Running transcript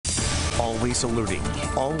Always alerting,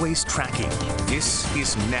 always tracking. This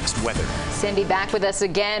is Next Weather. Cindy back with us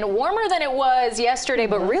again. Warmer than it was yesterday,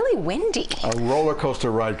 but really windy. A roller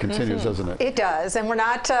coaster ride continues, doesn't it? It does, and we're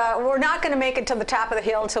not going to make it to the top of the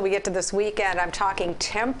hill until we get to this weekend. I'm talking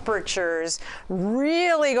temperatures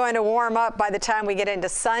really going to warm up by the time we get into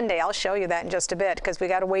Sunday. I'll show you that in just a bit because we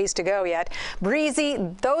got a ways to go yet.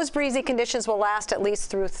 Those breezy conditions will last at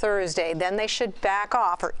least through Thursday. Then they should back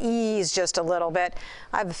off or ease just a little bit.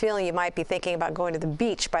 I have a feeling you might be thinking about going to the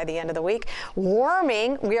beach by the end of the week.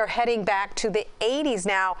 Warming, we are heading back to the 80s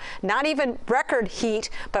now. Not even record heat,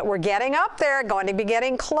 but we're getting up there, going to be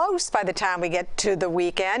getting close by the time we get to the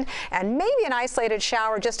weekend. And maybe an isolated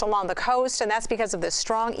shower just along the coast, and that's because of the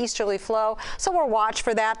strong easterly flow. So we'll watch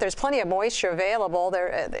for that. There's plenty of moisture available.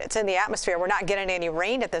 It's in the atmosphere. We're not getting any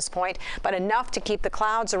rain at this point, but enough to keep the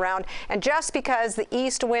clouds around. And just because the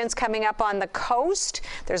east wind's coming up on the coast,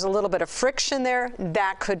 there's a little bit of friction there,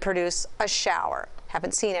 that could produce a shower.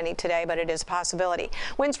 Haven't seen any today, but it is a possibility.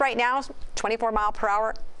 Winds right now, 24 miles per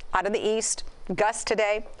hour out of the east. Gusts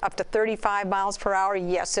today up to 35 miles per hour.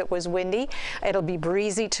 Yes, it was windy. It'll be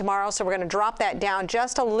breezy tomorrow, so we're going to drop that down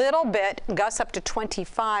just a little bit. Gusts up to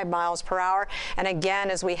 25 miles per hour. And again,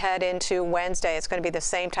 as we head into Wednesday, it's going to be the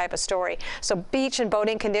same type of story. So beach and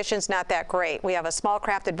boating conditions, not that great. We have a small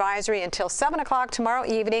craft advisory until 7 o'clock tomorrow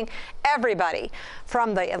evening. Everybody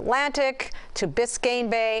from the Atlantic to Biscayne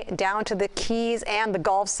Bay down to the Keys and the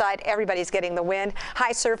Gulf side, everybody's getting the wind.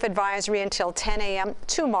 High surf advisory until 10 a.m.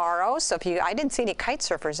 tomorrow. So I didn't see any kite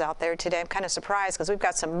surfers out there today. I'm kind of surprised because we've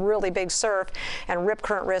got some really big surf and rip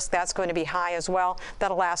current risk. That's going to be high as well.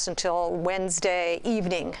 That'll last until Wednesday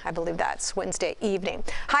evening. I believe that's Wednesday evening.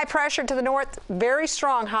 High pressure to the north, very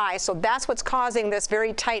strong high. So that's what's causing this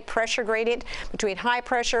very tight pressure gradient between high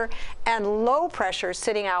pressure and low pressure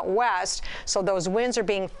sitting out west. So those winds are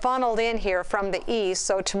being funneled in here from the east.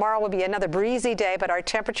 So tomorrow will be another breezy day, but our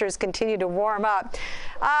temperatures continue to warm up.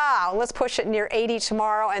 Let's push it near 80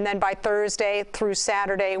 tomorrow, and then by Thursday through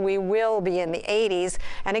Saturday, we will be in the 80s.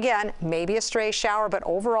 And again, maybe a stray shower, but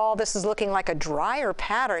overall, this is looking like a drier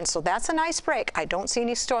pattern. So that's a nice break. I don't see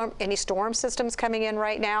any storm systems coming in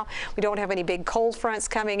right now. We don't have any big cold fronts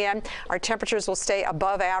coming in. Our temperatures will stay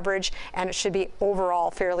above average, and it should be overall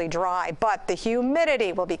fairly dry. But the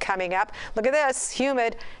humidity will be coming up. Look at this,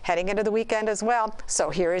 humid heading into the weekend as well. So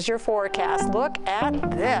here is your forecast. Look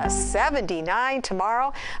at this, 79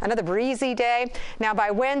 tomorrow, another breezy day. Now by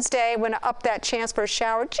Wednesday, when up that chance for a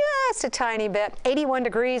shower just a tiny bit. 81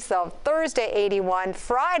 degrees though. Thursday 81,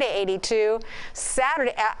 Friday 82,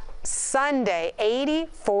 Sunday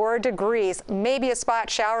 84 degrees. Maybe a spot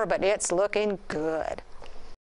shower, but it's looking good.